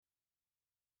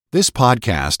This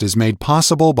podcast is made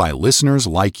possible by listeners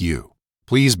like you.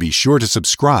 Please be sure to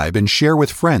subscribe and share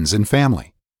with friends and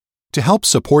family. To help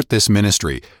support this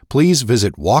ministry, please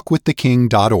visit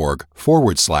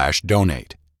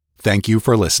walkwiththeking.org/donate. Thank you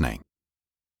for listening.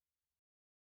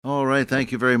 All right,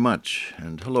 thank you very much.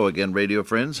 And hello again, radio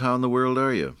friends. How in the world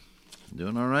are you?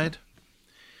 Doing all right?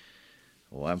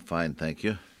 Oh, I'm fine, thank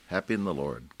you. Happy in the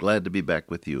Lord. Glad to be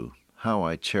back with you. How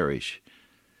I cherish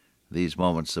these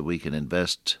moments that we can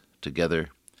invest together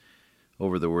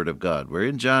over the Word of God. We're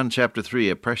in John chapter 3,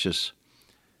 a precious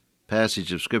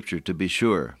passage of Scripture to be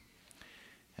sure.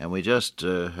 And we just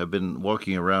have been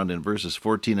walking around in verses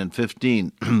 14 and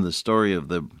 15, the story of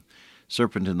the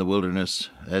serpent in the wilderness,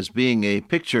 as being a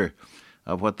picture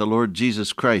of what the Lord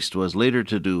Jesus Christ was later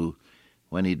to do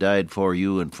when he died for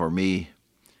you and for me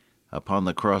upon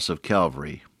the cross of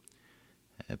Calvary,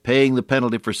 paying the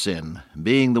penalty for sin,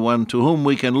 being the one to whom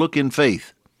we can look in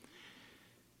faith.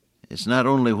 It's not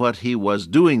only what he was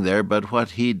doing there, but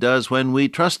what he does when we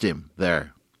trust him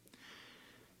there.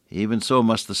 Even so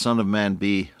must the Son of Man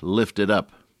be lifted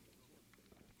up,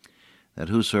 that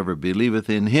whosoever believeth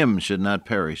in him should not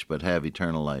perish, but have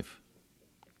eternal life.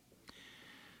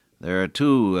 There are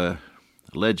two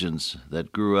legends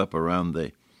that grew up around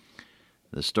the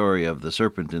story of the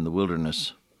serpent in the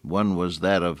wilderness. One was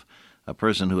that of a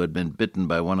person who had been bitten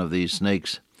by one of these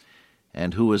snakes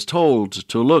and who was told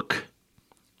to look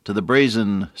to the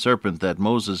brazen serpent that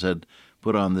Moses had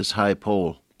put on this high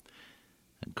pole,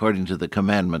 according to the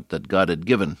commandment that God had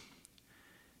given.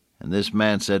 And this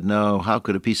man said, "No, how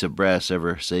could a piece of brass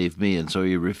ever save me?" And so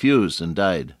he refused and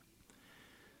died.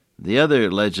 The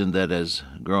other legend that has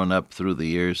grown up through the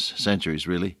years, centuries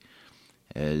really,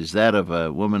 is that of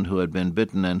a woman who had been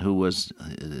bitten and who was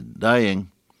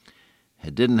dying,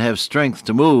 didn't have strength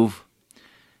to move,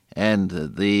 and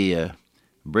the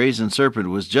brazen serpent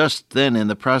was just then in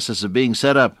the process of being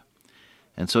set up.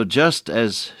 And so just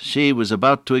as she was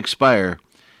about to expire,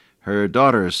 her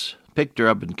daughters picked her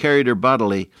up and carried her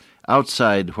bodily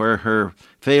outside where her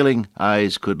failing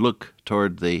eyes could look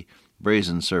toward the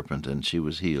brazen serpent, and she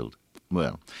was healed.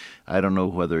 Well, I don't know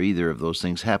whether either of those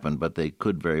things happened, but they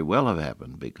could very well have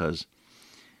happened, because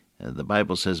the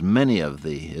Bible says many of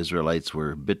the Israelites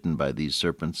were bitten by these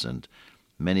serpents, and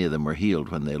many of them were healed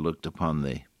when they looked upon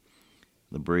the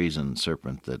brazen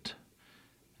serpent that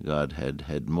God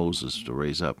had Moses to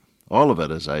raise up. All of it,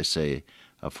 as I say,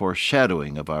 a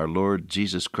foreshadowing of our Lord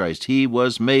Jesus Christ. He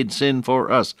was made sin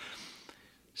for us.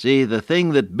 See, the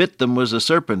thing that bit them was a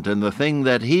serpent, and the thing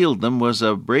that healed them was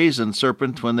a brazen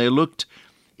serpent when they looked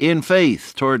in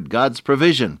faith toward God's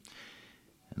provision.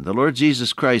 And the Lord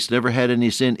Jesus Christ never had any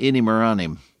sin anywhere on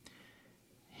him.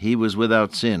 He was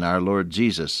without sin, our Lord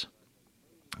Jesus.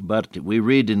 But we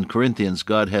read in Corinthians,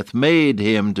 God hath made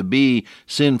him to be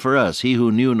sin for us, he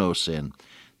who knew no sin,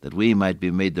 that we might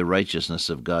be made the righteousness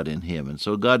of God in him. And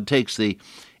so God takes the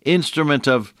instrument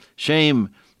of shame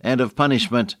and of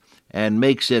punishment and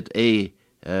makes it a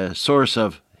source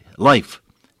of life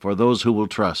for those who will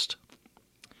trust.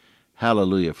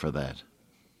 Hallelujah for that.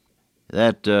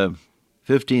 That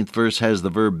 15th verse has the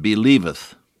verb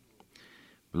believeth.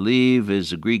 Believe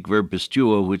is a Greek verb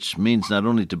pisteuo, which means not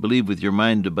only to believe with your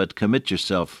mind, but commit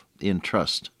yourself in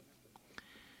trust.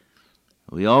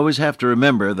 We always have to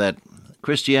remember that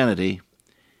Christianity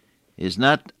is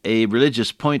not a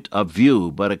religious point of view,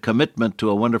 but a commitment to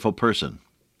a wonderful person.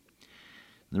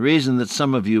 The reason that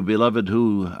some of you, beloved,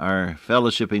 who are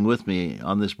fellowshipping with me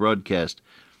on this broadcast,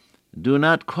 do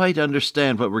not quite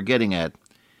understand what we're getting at,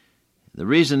 the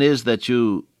reason is that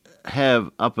you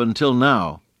have, up until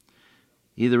now,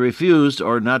 either refused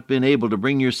or not been able to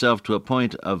bring yourself to a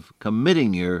point of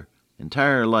committing your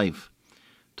entire life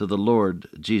to the Lord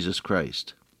Jesus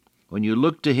Christ. When you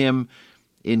look to him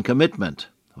in commitment,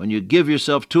 when you give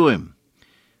yourself to him,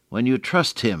 when you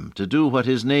trust him to do what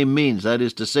his name means, that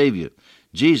is to save you.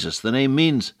 Jesus, the name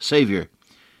means Savior.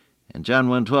 And John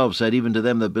 1:12 said, even to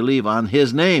them that believe on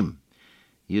his name,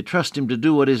 you trust him to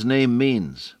do what his name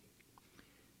means.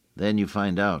 Then you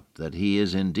find out that he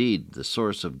is indeed the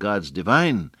source of God's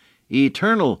divine,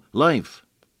 eternal life,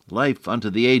 life unto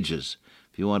the ages,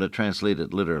 if you want to translate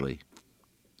it literally.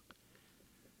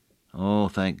 Oh,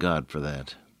 thank God for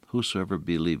that. Whosoever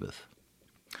believeth.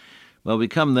 Well, we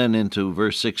come then into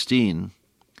verse 16.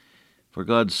 For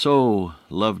God so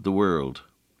loved the world.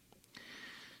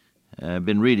 I've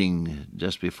been reading,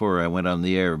 just before I went on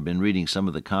the air, I've been reading some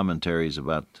of the commentaries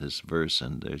about this verse,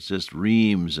 and there's just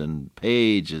reams and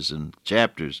pages and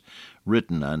chapters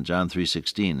written on John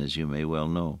 3:16, as you may well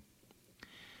know.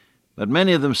 But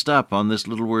many of them stop on this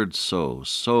little word so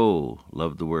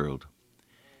loved the world.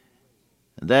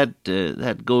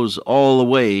 That goes all the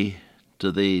way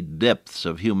to the depths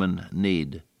of human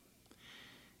need.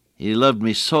 He loved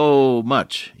me so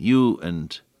much, you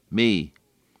and me,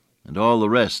 and all the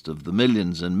rest of the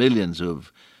millions and millions who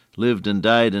have lived and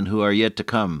died and who are yet to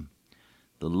come.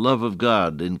 The love of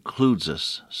God includes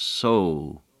us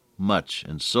so much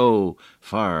and so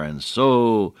far and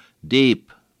so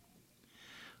deep.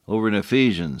 Over in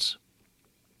Ephesians,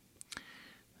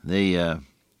 the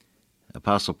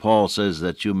Apostle Paul says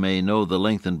that you may know the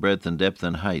length and breadth and depth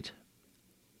and height,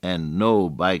 and know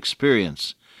by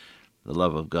experience the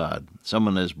love of God.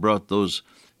 Someone has brought those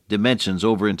dimensions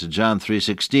over into John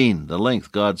 3:16, the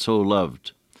length God so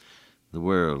loved the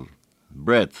world,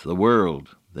 breadth the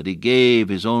world, that he gave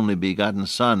his only begotten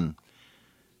Son,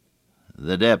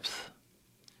 the depth,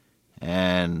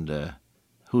 and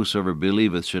whosoever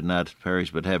believeth should not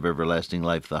perish but have everlasting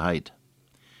life, the height.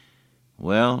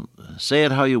 Well, say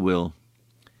it how you will,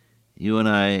 you and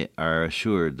I are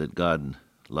assured that God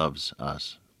loves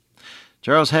us.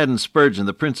 Charles Haddon Spurgeon,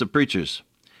 the Prince of Preachers,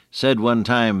 said one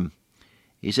time,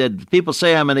 he said, people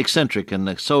say I'm an eccentric,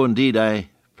 and so indeed I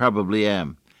probably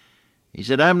am. He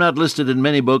said, I'm not listed in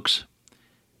many books,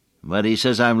 but he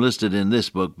says I'm listed in this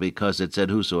book because it said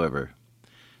whosoever.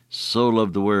 So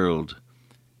loved the world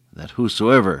that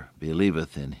whosoever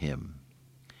believeth in him.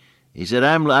 He said,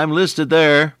 I'm listed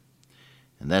there,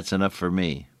 and that's enough for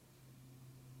me.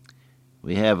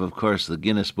 We have, of course, the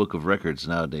Guinness Book of Records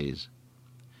nowadays,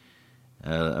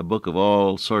 a book of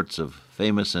all sorts of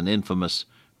famous and infamous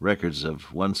records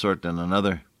of one sort and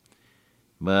another.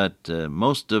 But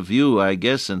most of you, I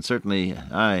guess, and certainly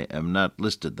I, am not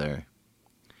listed there.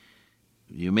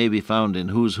 You may be found in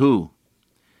Who's Who.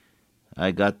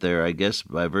 I got there, I guess,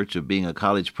 by virtue of being a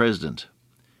college president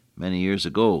many years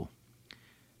ago.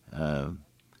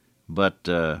 But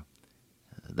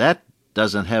that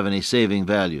doesn't have any saving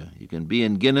value. You can be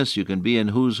in Guinness, you can be in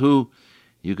Who's Who,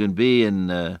 you can be in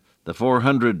the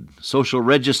 400 social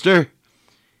register,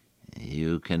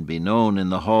 you can be known in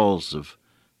the halls of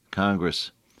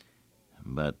Congress,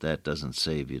 but that doesn't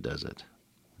save you, does it?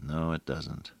 No, it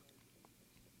doesn't.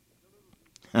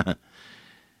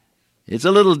 It's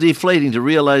a little deflating to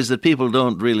realize that people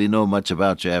don't really know much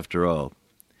about you after all.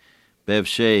 Bev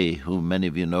Shea, whom many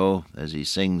of you know as he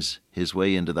sings his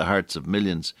way into the hearts of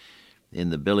millions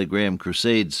in the Billy Graham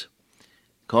Crusades,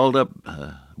 called up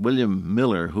William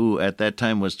Miller, who at that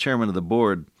time was chairman of the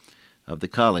board of the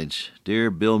college. Dear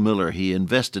Bill Miller, he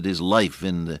invested his life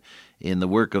in the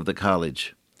work of the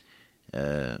college,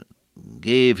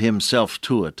 gave himself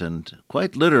to it, and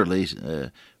quite literally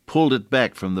pulled it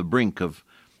back from the brink of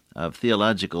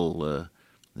theological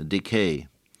decay,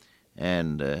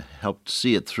 and helped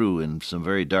see it through in some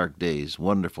very dark days.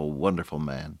 Wonderful, wonderful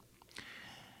man.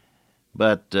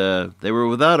 But they were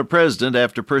without a president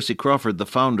after Percy Crawford, the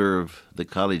founder of the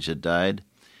college, had died.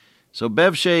 So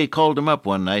Bev Shea called him up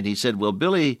one night. He said, well,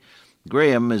 Billy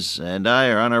Graham and I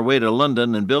are on our way to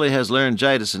London, and Billy has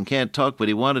laryngitis and can't talk, but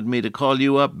he wanted me to call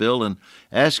you up, Bill, and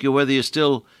ask you whether you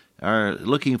still are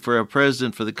looking for a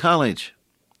president for the college.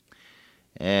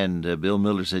 And Bill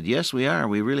Miller said, yes, we are.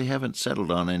 We really haven't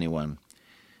settled on anyone.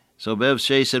 So Bev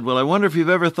Shea said, well, I wonder if you've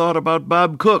ever thought about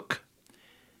Bob Cook.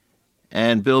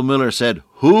 And Bill Miller said,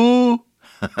 who?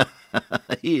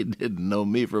 He didn't know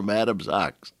me from Adam's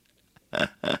ox.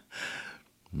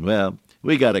 Well,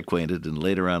 we got acquainted, and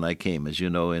later on I came, as you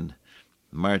know, in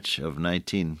March of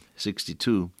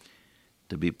 1962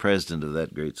 to be president of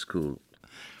that great school.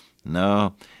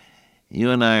 No, you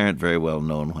and I aren't very well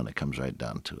known when it comes right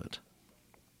down to it.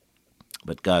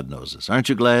 But God knows us. Aren't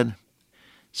you glad?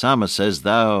 Psalmist says,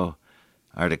 thou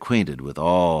art acquainted with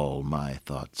all my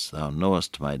thoughts. Thou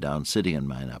knowest my down sitting and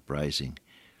mine uprising,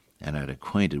 and art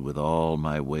acquainted with all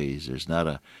my ways. There's not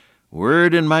a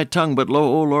word in my tongue, but lo,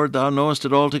 O Lord, thou knowest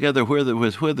it altogether.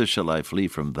 Whither shall I flee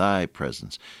from thy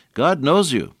presence? God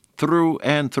knows you through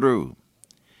and through.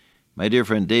 My dear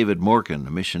friend David Morgan,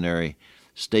 a missionary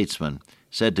statesman,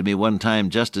 said to me one time,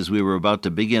 just as we were about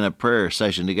to begin a prayer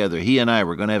session together, he and I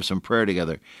were going to have some prayer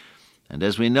together. And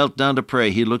as we knelt down to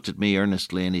pray, he looked at me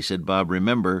earnestly and he said, Bob,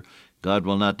 remember, God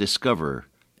will not discover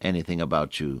anything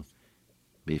about you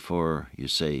before you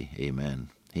say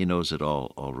amen. He knows it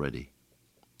all already.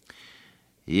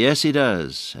 Yes, he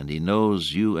does, and he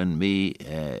knows you and me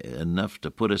enough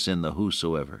to put us in the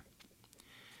whosoever.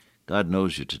 God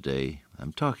knows you today.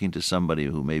 I'm talking to somebody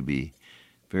who may be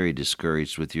very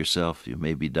discouraged with yourself. You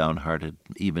may be downhearted,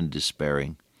 even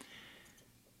despairing.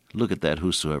 Look at that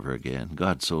whosoever again.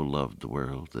 God so loved the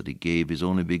world that he gave his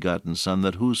only begotten Son,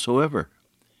 that whosoever.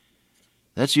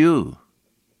 That's you.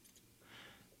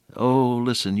 Oh,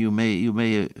 listen, you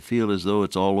may feel as though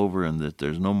it's all over and that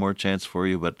there's no more chance for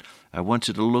you, but I want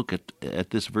you to look at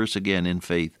this verse again in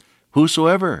faith.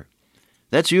 Whosoever,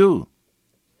 that's you,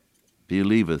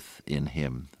 believeth in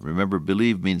him. Remember,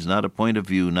 believe means not a point of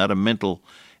view, not a mental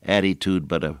attitude,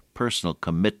 but a personal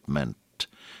commitment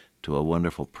to a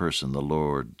wonderful person, the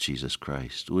Lord Jesus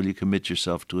Christ. Will you commit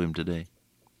yourself to him today?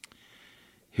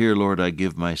 Here, Lord, I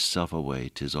give myself away.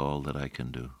 'Tis all that I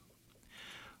can do.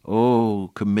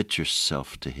 Oh, commit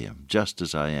yourself to him, just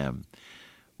as I am,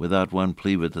 without one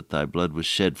plea but that thy blood was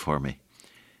shed for me,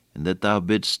 and that thou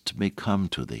bidst me come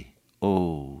to thee.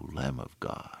 O Lamb of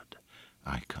God,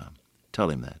 I come. Tell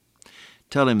him that.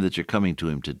 Tell him that you're coming to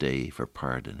him today for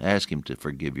pardon. Ask him to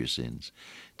forgive your sins.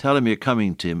 Tell him you're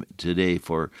coming to him today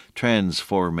for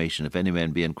transformation. If any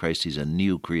man be in Christ, he's a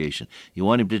new creation. You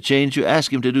want him to change you?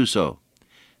 Ask him to do so.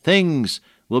 Things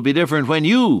will be different when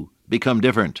you become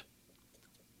different.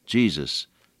 Jesus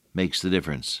makes the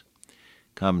difference.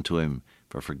 Come to him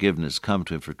for forgiveness. Come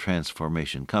to him for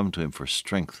transformation. Come to him for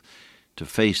strength to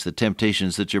face the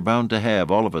temptations that you're bound to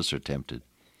have. All of us are tempted,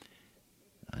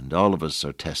 and all of us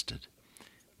are tested.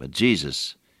 But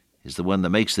Jesus is the one that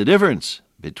makes the difference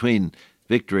between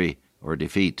victory or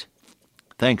defeat.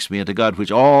 Thanks be unto God,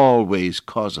 which always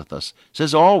causeth us,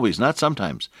 says always, not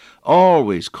sometimes,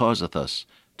 always causeth us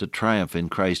to triumph in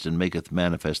Christ, and maketh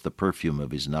manifest the perfume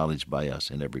of his knowledge by us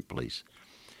in every place.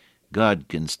 God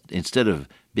can, instead of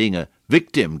being a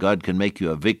victim, God can make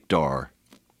you a victor,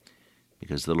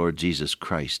 because the Lord Jesus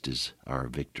Christ is our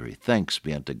victory. Thanks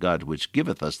be unto God, which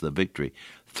giveth us the victory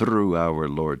through our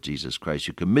Lord Jesus Christ.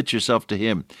 You commit yourself to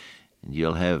him, and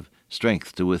you'll have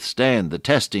strength to withstand the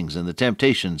testings and the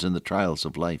temptations and the trials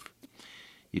of life.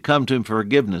 You come to him for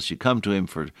forgiveness. You come to him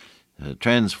for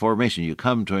transformation. You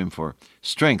come to him for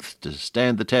strength to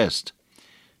stand the test.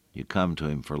 You come to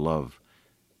him for love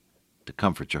to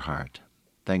comfort your heart.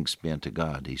 Thanks be unto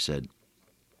God, he said,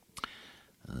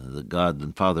 the God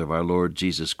and Father of our Lord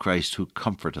Jesus Christ, who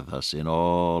comforteth us in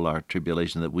all our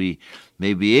tribulation, that we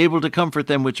may be able to comfort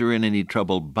them which are in any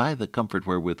trouble by the comfort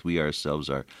wherewith we ourselves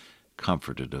are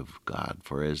comforted of God.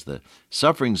 For as the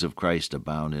sufferings of Christ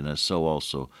abound in us, so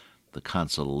also the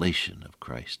consolation of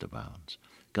Christ abounds.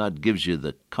 God gives you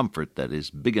the comfort that is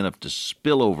big enough to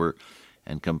spill over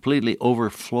and completely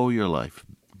overflow your life,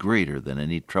 greater than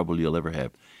any trouble you'll ever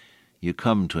have. You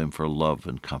come to him for love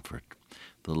and comfort.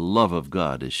 The love of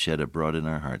God is shed abroad in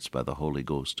our hearts by the Holy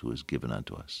Ghost who is given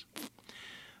unto us.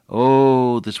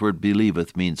 Oh, this word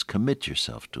believeth means commit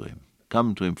yourself to him.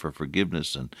 Come to him for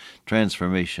forgiveness and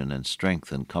transformation and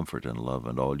strength and comfort and love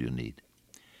and all you need.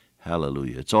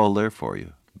 Hallelujah. It's all there for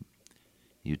you.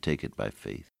 You take it by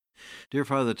faith. Dear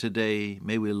Father, today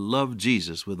may we love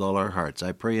Jesus with all our hearts.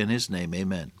 I pray in his name,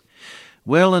 amen.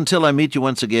 Well, until I meet you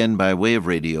once again by way of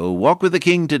radio, walk with the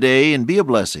King today and be a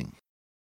blessing.